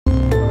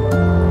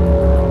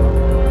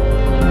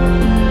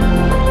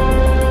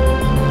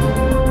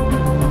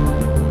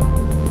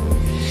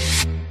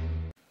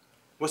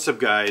What's up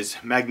guys,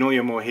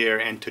 Magnolia Mo here,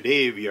 and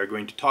today we are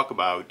going to talk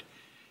about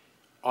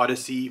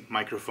Audyssey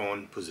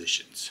microphone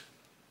positions.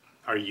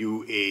 Are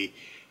you a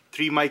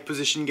 3 mic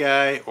position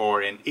guy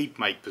or an 8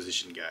 mic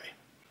position guy?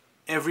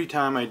 Every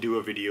time I do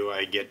a video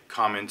I get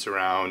comments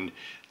around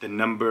the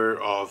number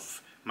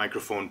of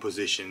microphone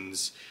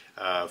positions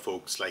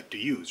folks like to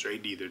use,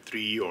 right? Either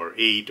 3 or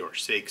 8 or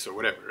 6 or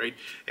whatever, right?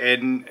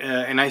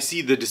 And I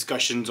see the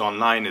discussions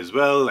online as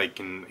well,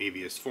 like in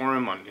AVS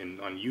forum, on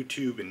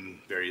YouTube and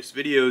various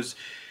videos.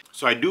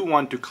 So I do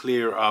want to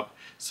clear up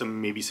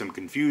maybe some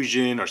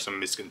confusion or some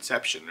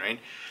misconception, right?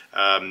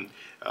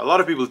 A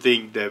lot of people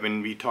think that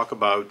when we talk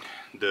about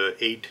the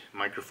 8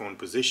 microphone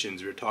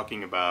positions, we're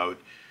talking about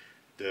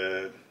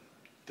the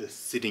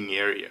sitting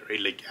area,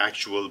 right? Like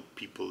actual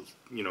people,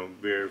 you know,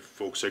 where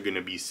folks are going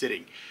to be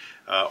sitting.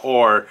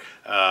 Or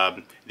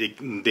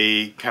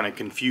they kind of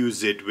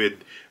confuse it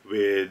with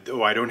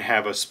oh, I don't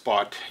have a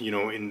spot, you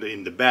know,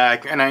 in the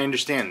back, and I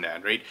understand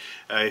that, right?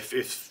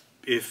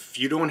 If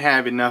you don't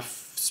have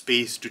enough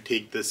space to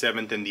take the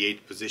 7th and the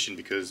 8th position,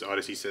 because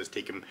Audyssey says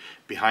take them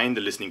behind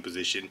the listening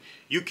position,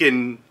 you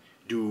can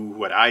do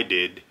what I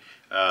did,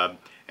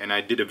 and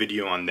I did a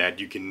video on that.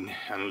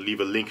 I'll leave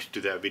a link to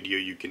that video.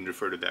 You can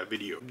refer to that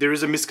video. There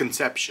is a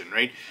misconception,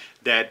 right,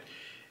 that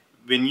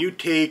when you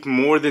take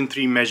more than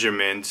 3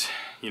 measurements,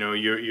 you know,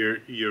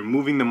 you're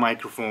moving the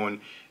microphone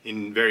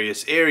in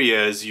various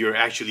areas, you're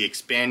actually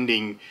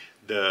expanding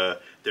the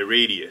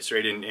radius,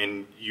 right?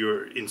 And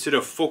you're, instead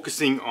of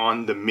focusing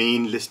on the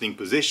main listening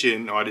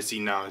position, Audyssey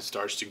now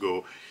starts to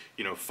go,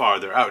 you know,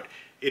 farther out.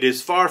 It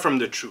is far from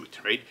the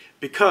truth, right?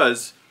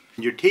 Because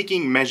you're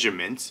taking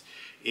measurements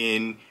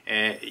in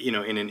you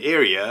know, in an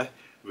area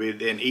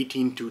with an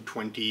 18 to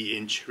 20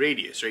 inch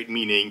radius, right?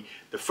 Meaning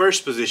the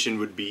first position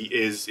would be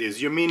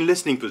is your main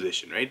listening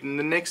position, right? And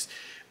the next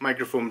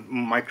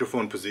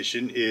microphone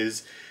position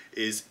is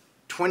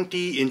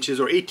 20 inches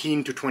or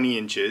 18 to 20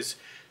 inches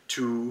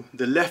to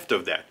the left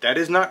of that. That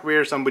is not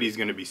where somebody's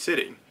going to be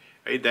sitting,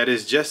 right? That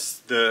is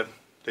just the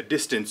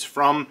distance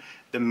from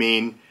the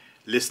main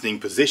listening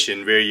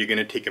position where you're going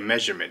to take a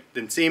measurement.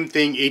 Then same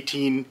thing,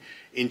 18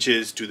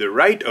 inches to the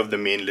right of the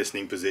main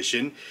listening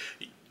position.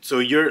 So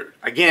you're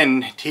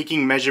again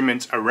taking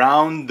measurements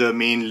around the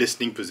main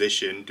listening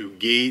position to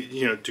gauge,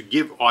 you know, to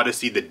give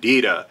Audyssey the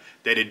data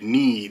that it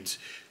needs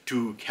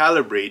to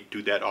calibrate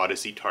to that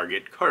Audyssey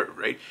target curve,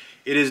 right?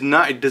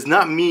 It does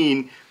not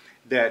mean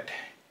that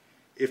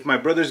if my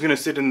brother's gonna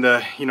sit in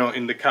the, you know,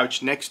 in the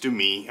couch next to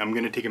me, I'm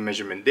gonna take a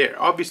measurement there.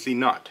 Obviously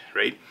not,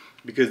 right?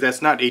 Because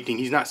that's not 18.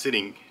 He's not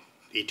sitting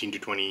 18 to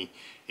 20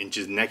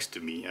 inches next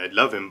to me. I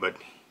love him, but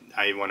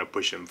I want to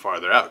push him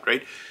farther out,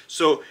 right?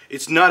 So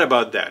it's not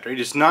about that, right?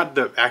 It's not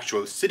the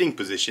actual sitting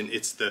position.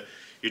 It's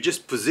you're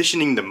just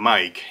positioning the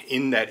mic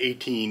in that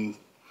 18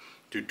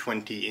 to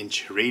 20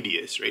 inch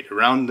radius, right,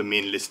 around the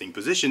main listening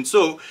position.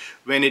 So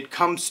when it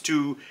comes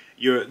to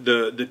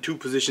the 2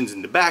 positions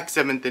in the back,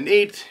 7th and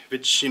 8th,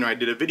 which, you know, I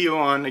did a video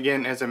on,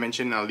 again, as I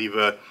mentioned, I'll leave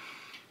a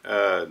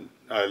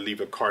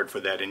card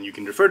for that and you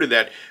can refer to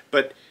that.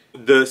 But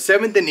the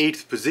 7th and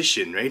 8th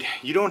position, right,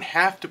 you don't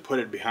have to put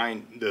it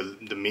behind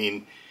the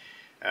main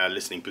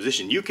listening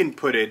position. You can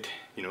put it,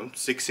 you know,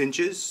 6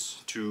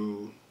 inches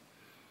to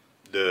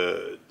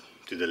the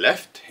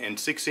left and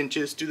 6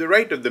 inches to the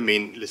right of the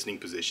main listening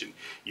position.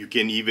 You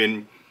can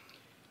even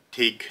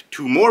take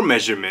 2 more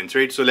measurements,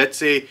 right? So let's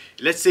say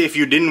if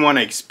you didn't want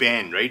to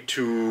expand, right,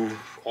 to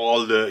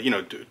all the, you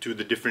know, to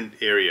the different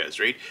areas,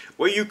 right?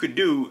 What you could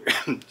do,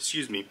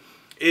 excuse me,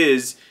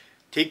 is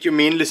take your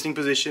main listening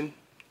position,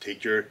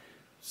 take your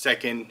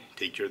 2nd,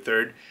 take your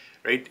 3rd,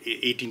 right,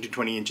 18 to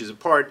 20 inches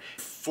apart.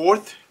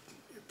 4th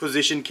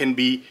position can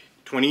be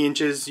 20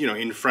 inches, you know,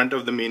 in front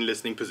of the main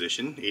listening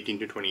position, 18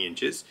 to 20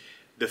 inches.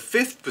 The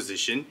 5th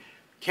position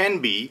can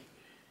be,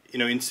 you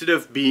know, instead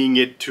of being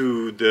it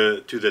to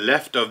the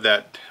left of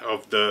that,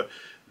 of the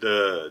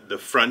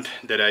front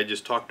that I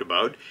just talked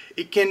about,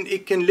 it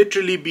can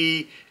literally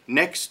be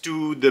next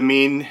to the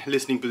main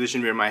listening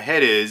position where my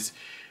head is,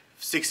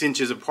 6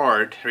 inches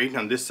apart, right,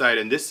 on this side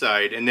and this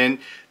side. And then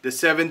the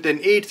 7th and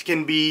 8th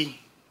can be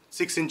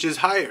 6 inches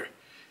higher,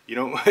 you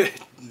know,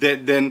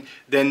 than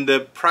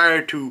the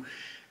prior 2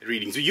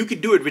 readings. So you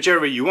could do it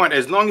whichever way you want,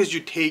 as long as you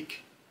take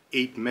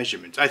 8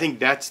 measurements. I think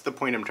that's the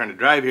point I'm trying to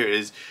drive here,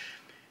 is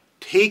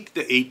take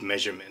the 8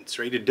 measurements,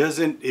 right? It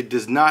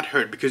does not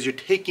hurt, because you're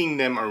taking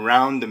them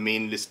around the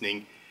main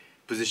listening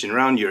position,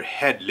 around your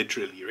head,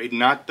 literally, right?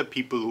 Not the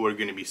people who are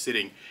going to be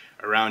sitting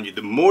around you.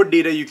 The more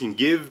data you can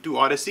give to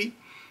Audyssey,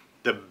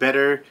 the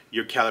better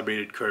your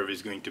calibrated curve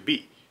is going to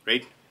be,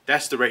 right?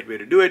 That's the right way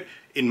to do it,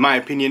 in my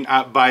opinion.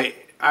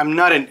 I'm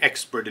not an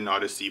expert in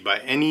Audyssey by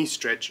any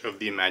stretch of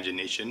the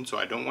imagination, so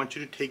I don't want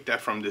you to take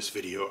that from this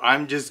video.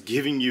 I'm just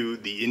giving you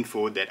the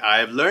info that I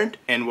have learned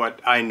and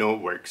what I know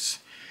works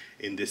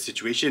in this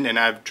situation, and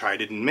I've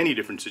tried it in many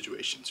different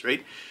situations,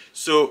 right?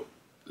 So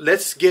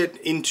let's get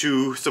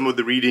into some of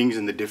the readings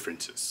and the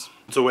differences.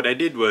 So what I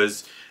did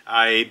was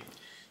I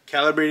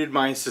calibrated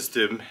my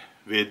system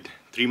with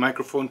 3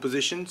 microphone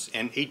positions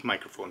and 8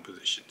 microphone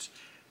positions.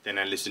 Then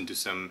I listened to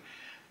some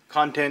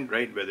content,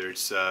 right? Whether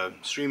it's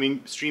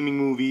streaming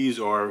movies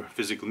or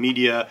physical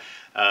media,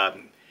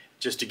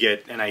 just to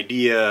get an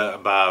idea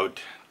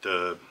about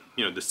the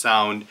the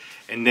sound.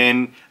 And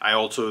then I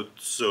also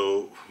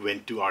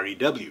went to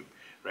REW,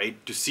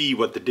 right, to see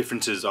what the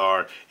differences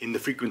are in the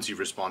frequency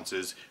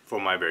responses for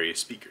my various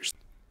speakers.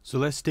 So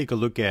let's take a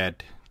look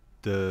at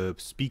the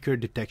speaker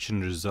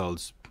detection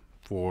results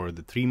for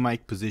the 3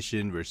 mic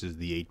position versus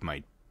the 8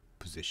 mic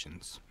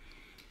positions.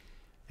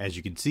 As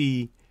you can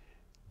see,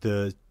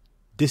 the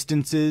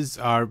distances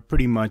are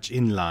pretty much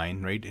in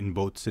line, right, in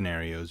both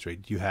scenarios, right?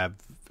 You have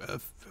a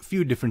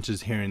few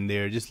differences here and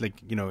there, just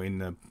like, in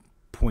the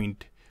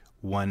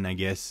 0.1, I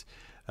guess,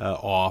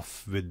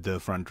 off with the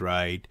front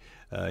right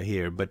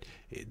here, but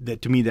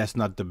to me that's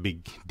not the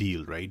big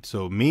deal, right?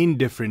 So main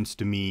difference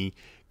to me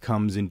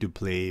comes into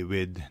play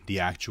with the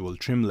actual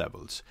trim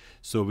levels.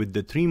 So with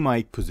the 3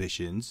 mic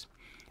positions,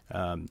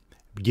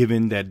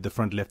 given that the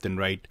front left and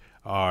right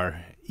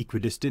are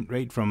equidistant,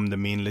 right, from the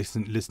main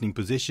listening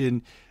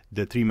position,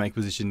 the 3 mic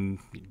position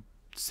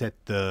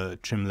set the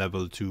trim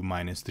level to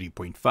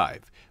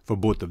 -3.5 for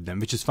both of them,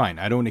 which is fine.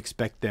 I don't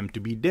expect them to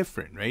be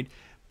different, right?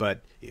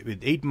 But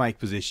with 8 mic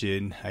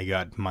position, I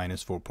got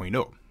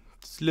 -4.0.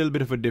 It's a little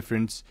bit of a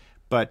difference,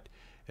 but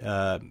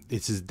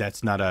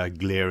that's not a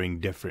glaring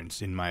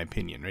difference in my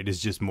opinion, right? It's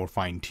just more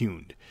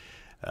fine-tuned.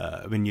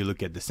 When you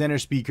look at the center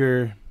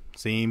speaker,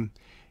 same.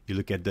 You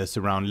look at the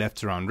surround left,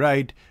 surround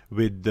right.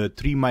 With the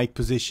 3 mic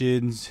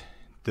positions,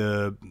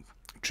 the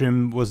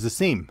trim was the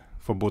same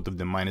for both of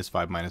them,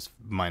 -5,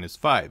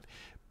 -5.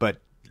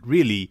 But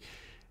really,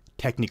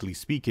 technically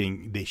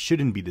speaking, they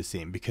shouldn't be the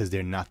same because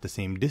they're not the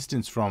same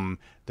distance from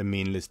the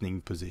main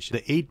listening position.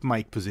 The 8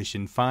 mic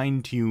position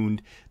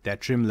fine-tuned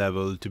that trim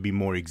level to be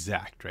more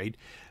exact, right?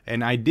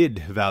 And I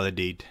did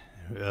validate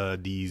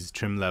these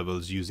trim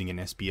levels using an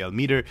SPL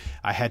meter.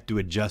 I had to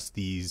adjust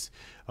these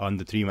on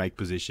the 3 mic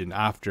position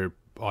after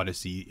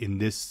Audyssey.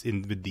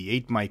 With the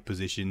 8 mic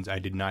positions, I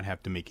did not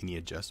have to make any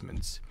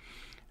adjustments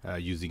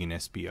using an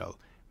SPL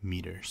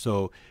meter.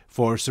 So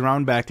for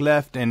surround back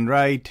left and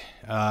right,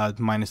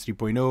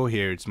 -3.0,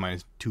 here it's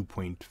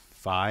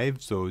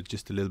 -2.5, so it's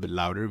just a little bit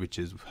louder, which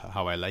is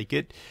how I like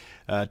it.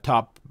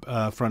 Top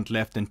front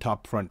left and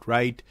top front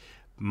right,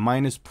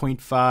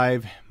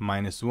 -0.5,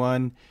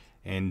 -1,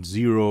 and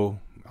 0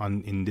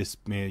 in this,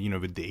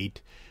 with the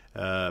 8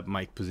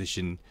 mic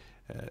position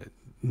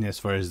as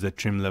far as the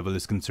trim level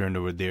is concerned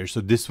over there.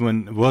 So this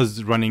one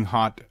was running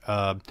hot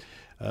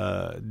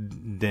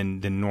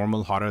than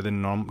normal, hotter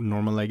than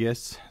normal, I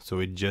guess. So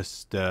it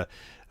just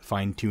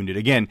fine-tuned it.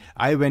 Again,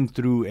 I went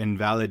through and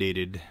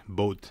validated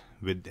both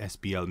with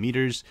SPL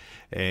meters,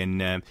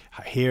 and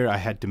here I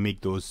had to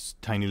make those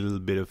tiny little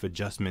bit of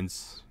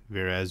adjustments,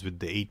 whereas with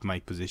the 8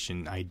 mic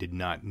position I did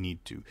not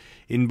need to.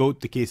 In both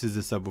the cases,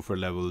 the subwoofer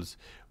levels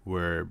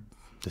were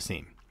the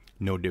same,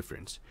 no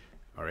difference.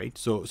 All right,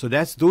 so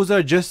those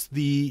are just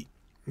the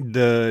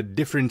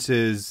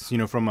differences,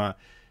 from a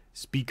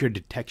speaker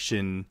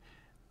detection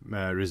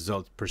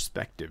result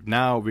perspective.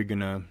 Now we're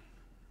gonna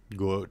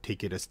go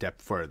take it a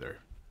step further.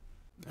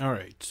 All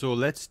right, so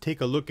let's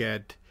take a look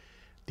at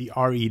the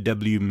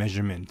REW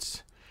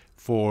measurements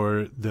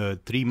for the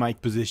 3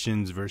 mic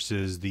positions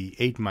versus the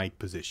 8 mic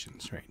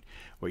positions, right?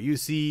 What you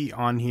see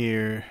on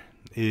here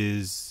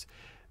is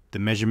the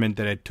measurement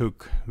that I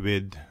took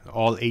with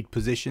all 8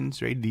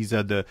 positions, right?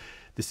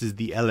 This is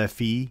the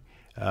LFE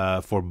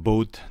for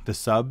both the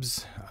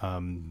subs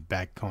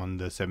back on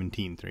the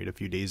 17th, right, a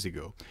few days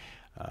ago.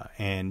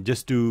 And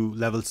just to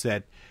level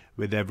set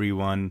with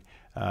everyone,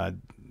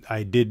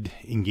 I did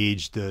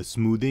engage the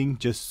smoothing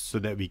just so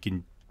that we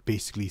can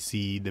basically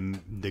see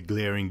the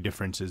glaring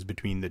differences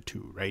between the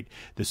two, right?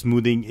 The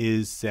smoothing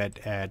is set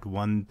at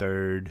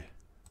 1/3.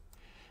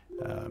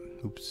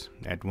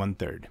 At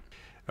 1/3.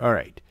 All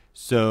right.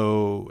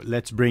 So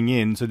let's bring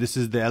in. So this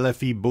is the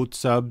LFE both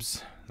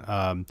subs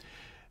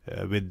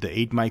with the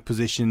 8 mic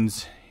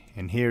positions,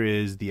 and here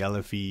is the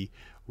LFE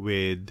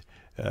with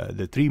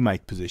the 3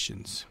 mic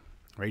positions.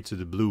 Right, so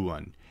the blue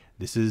one.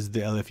 This is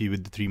the LFE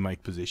with the 3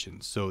 mic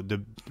positions. So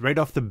right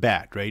off the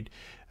bat, right,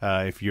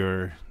 if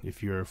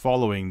you're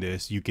following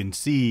this, you can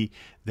see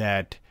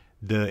that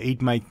the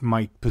 8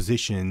 mic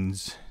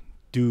positions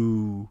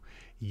do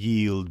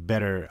yield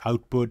better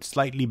output,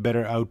 slightly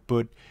better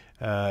output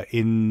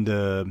in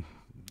the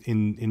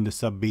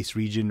sub bass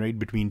region, right,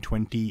 between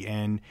 20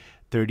 and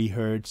 30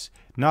 hertz.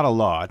 Not a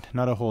lot,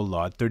 not a whole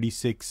lot.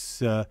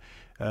 36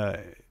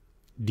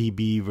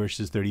 dB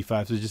versus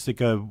 35, so just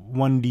like a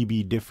 1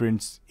 dB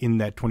difference in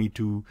that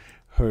 22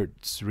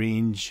 hertz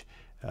range.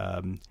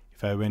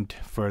 If I went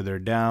further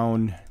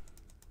down,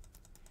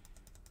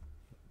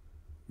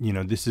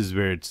 this is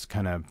where it's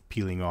kind of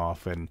peeling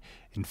off and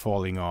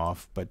falling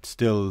off, but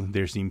still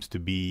there seems to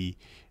be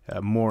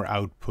more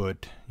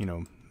output,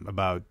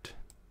 about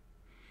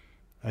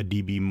a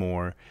dB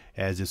more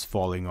as it's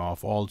falling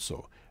off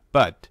also.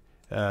 But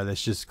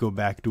let's just go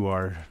back to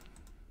our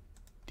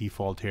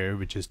default here,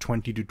 which is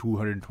 20 to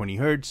 220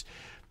 hertz.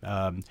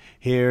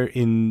 Here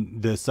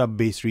in the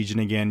sub-bass region,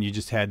 again, you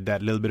just had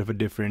that little bit of a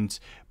difference,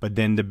 but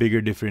then the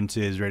bigger difference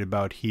is right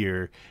about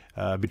here,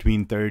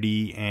 between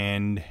 30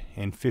 and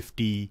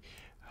 50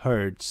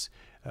 hertz.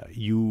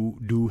 You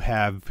do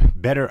have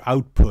better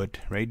output,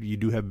 right? You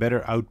do have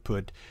better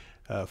output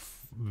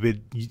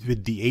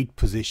with the 8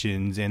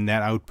 positions, and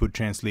that output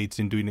translates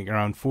into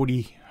around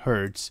 40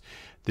 hertz.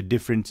 The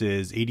difference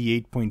is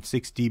 88.6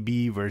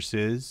 dB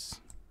versus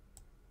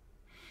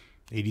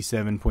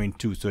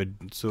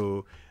 87.2.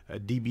 So a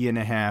dB and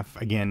a half,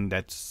 again,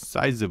 that's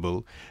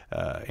sizable,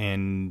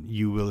 and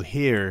you will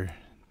hear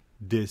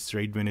this,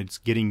 right, when it's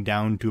getting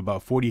down to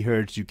about 40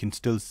 hertz. You can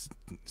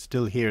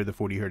still hear the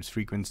 40 hertz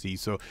frequency,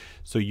 so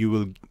you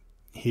will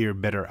hear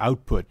better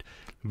output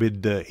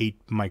with the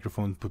 8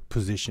 microphone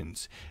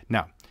positions.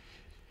 Now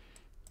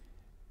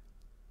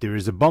there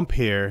is a bump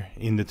here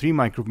in the 3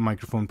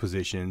 microphone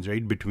positions,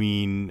 right,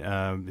 between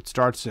it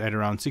starts at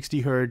around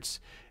 60 hertz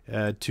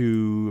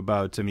to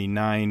about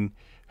 79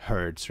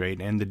 hertz,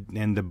 right,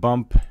 and the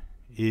bump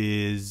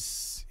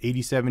is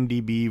 87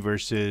 dB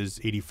versus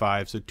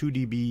 85, so 2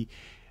 dB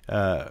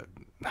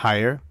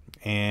higher.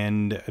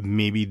 And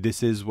maybe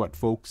this is what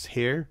folks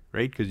hear,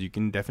 right? Because you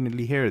can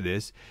definitely hear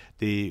this.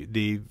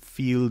 They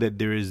feel that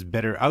there is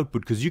better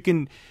output, because you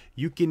can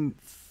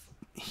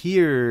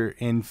hear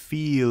and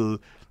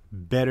feel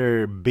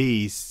better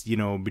bass, you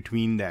know,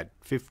 between that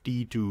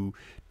 50 to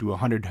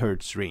 100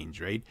 hertz range,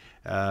 right?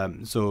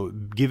 So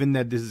given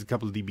that this is a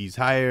couple of dBs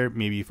higher,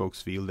 maybe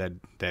folks feel that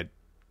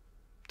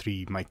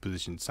 3 mic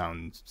positions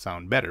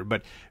sound better.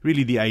 But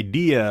really the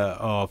idea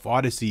of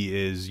Audyssey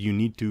is you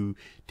need to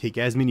take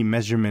as many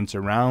measurements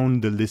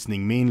around the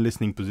main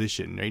listening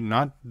position, right?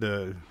 Not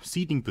the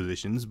seating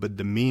positions, but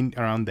the main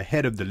around the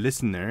head of the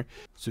listener,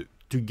 so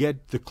to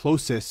get the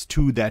closest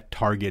to that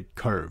target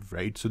curve,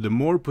 right? So the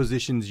more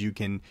positions you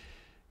can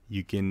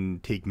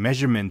take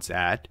measurements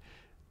at,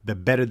 the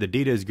better the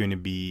data is going to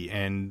be,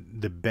 and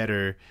the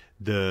better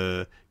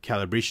the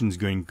calibration is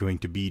going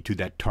to be to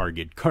that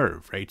target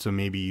curve, right? So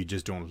maybe you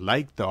just don't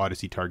like the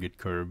Audyssey target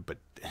curve, but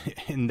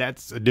and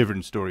that's a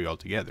different story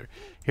altogether.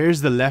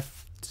 Here's the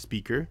left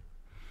speaker,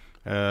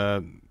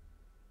 REW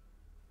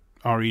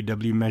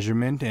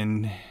measurement,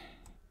 and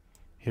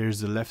here's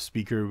the left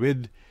speaker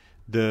with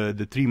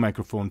the 3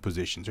 microphone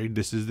positions, right?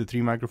 This is the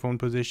 3 microphone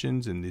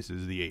positions, and this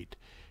is the 8.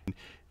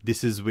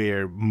 This is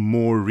where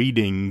more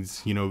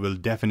readings, you know, will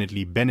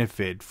definitely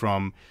benefit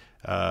from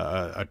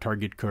a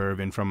target curve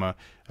and from a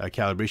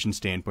calibration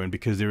standpoint,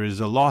 because there is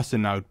a loss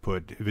in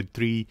output with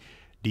 3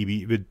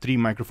 dB with 3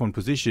 microphone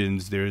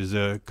positions. There is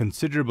a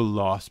considerable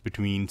loss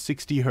between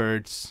 60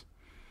 hertz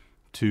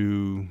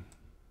to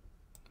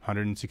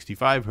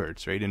 165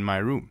 hertz, right, in my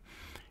room,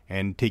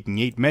 and taking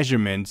 8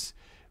 measurements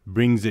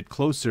brings it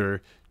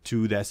closer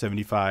to that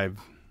 75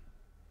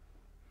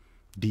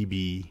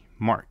 dB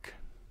mark,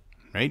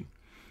 right?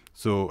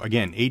 So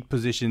again, 8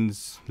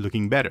 positions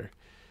looking better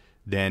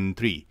than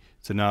 3.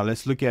 So now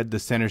let's look at the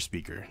center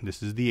speaker.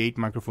 This is the 8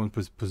 microphone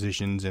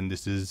positions, and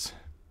this is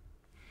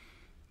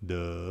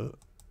the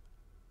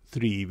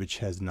 3, which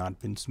has not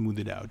been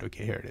smoothed out.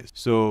 Okay, here it is.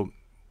 So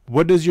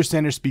what does your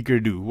center speaker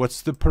do?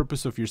 What's the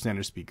purpose of your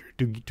center speaker?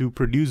 To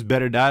produce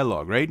better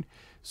dialogue, right?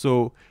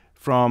 So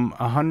from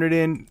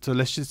 100 so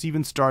let's just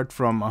even start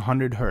from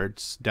 100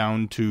 hertz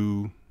down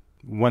to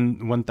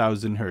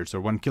 1000 hertz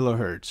or 1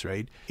 kilohertz,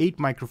 right? 8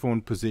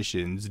 microphone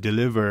positions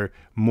deliver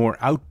more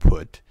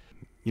output.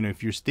 You know,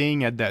 if you're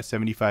staying at that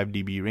 75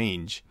 dB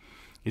range,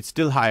 it's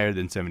still higher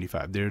than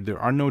 75. There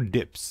are no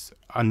dips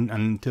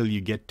until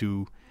you get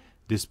to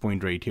this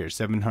point right here,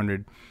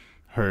 700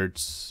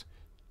 hertz,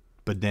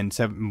 but then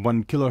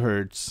 1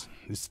 kilohertz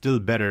is still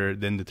better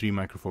than the 3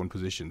 microphone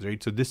positions,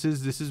 right? So this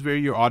is where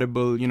your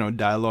audible, you know,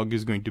 dialogue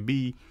is going to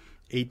be.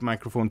 8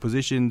 microphone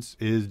positions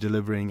is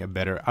delivering a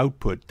better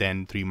output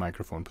than 3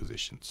 microphone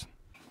positions.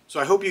 So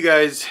I hope you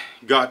guys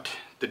got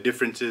the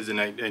differences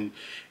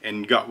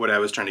and got what I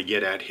was trying to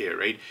get at here,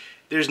 right?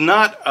 There's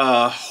not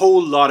a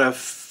whole lot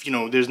of, you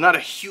know, there's not a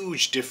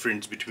huge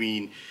difference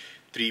between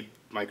 3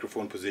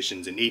 microphone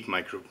positions and 8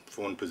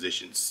 microphone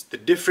positions. The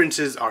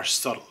differences are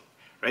subtle,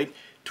 right?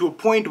 To a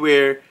point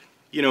where,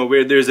 you know,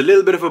 where there's a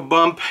little bit of a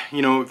bump,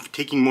 you know,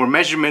 taking more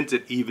measurements,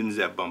 it evens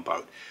that bump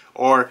out.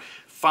 Or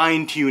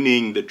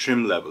fine-tuning the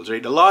trim levels,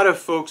 right? A lot of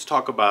folks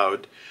talk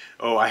about,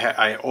 oh,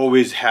 I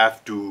always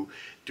have to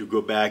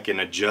go back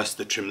and adjust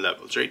the trim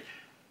levels, right?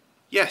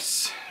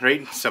 Yes,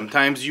 right?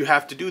 Sometimes you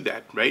have to do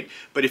that, right?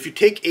 But if you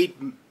take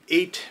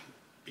eight,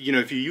 you know,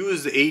 if you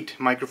use the 8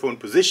 microphone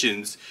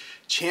positions,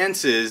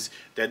 chances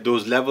that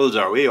those levels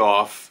are way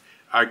off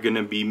are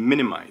gonna be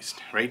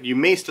minimized, right? You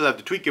may still have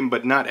to tweak them,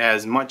 but not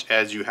as much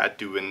as you had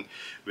to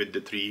with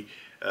the 3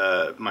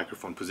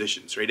 microphone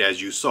positions, right?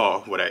 As you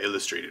saw what I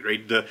illustrated,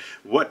 right?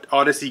 What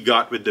Audyssey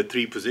got with the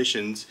 3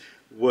 positions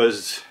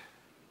was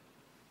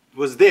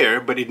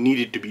there, but it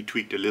needed to be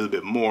tweaked a little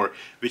bit more,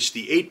 which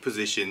the 8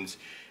 positions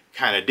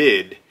kind of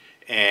did,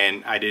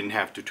 and I didn't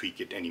have to tweak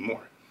it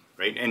anymore,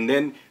 right? And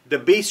then the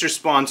bass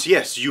response,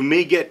 yes, you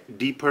may get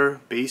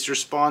deeper bass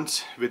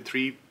response with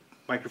 3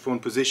 microphone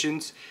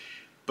positions,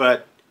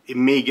 but it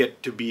may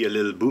get to be a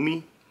little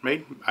boomy,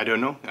 right? I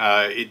don't know.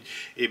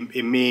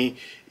 It may.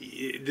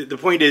 The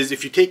point is,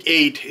 if you take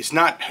 8, it's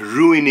not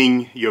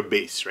ruining your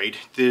bass, right?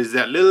 There's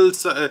that little,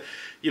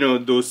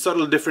 those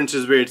subtle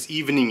differences where it's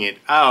evening it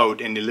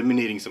out and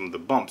eliminating some of the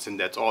bumps, and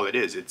that's all it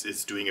is.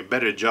 It's doing a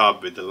better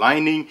job with the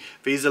lining,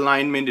 phase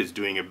alignment. It's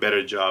doing a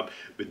better job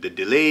with the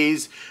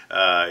delays.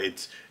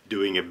 It's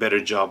doing a better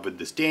job with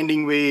the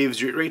standing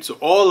waves, right? So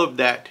all of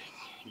that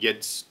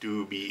gets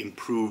to be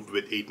improved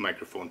with 8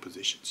 microphone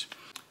positions.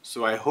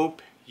 So I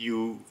hope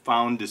you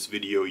found this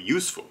video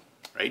useful,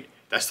 right?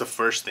 That's the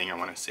first thing I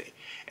want to say.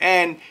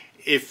 And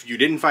if you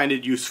didn't find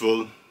it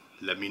useful,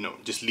 let me know.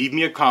 Just leave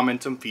me a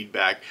comment, some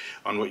feedback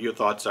on what your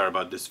thoughts are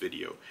about this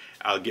video.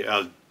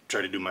 I'll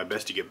try to do my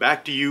best to get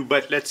back to you,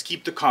 but let's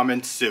keep the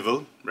comments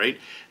civil, right?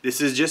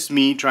 This is just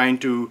me trying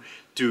to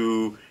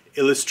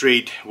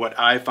illustrate what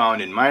I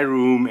found in my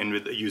room, and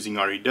with using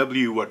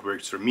REW, what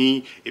works for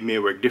me. It may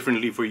work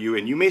differently for you,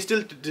 and you may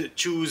still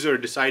choose or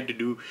decide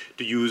to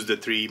use the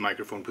 3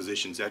 microphone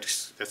positions.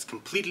 That's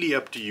completely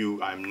up to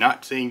you. I'm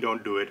not saying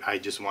don't do it. I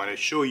just want to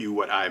show you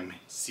what I'm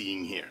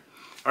seeing here.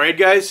 Alright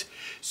guys,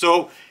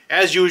 so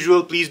as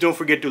usual, please don't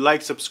forget to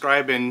like,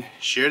 subscribe, and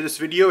share this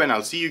video, and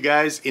I'll see you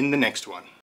guys in the next one.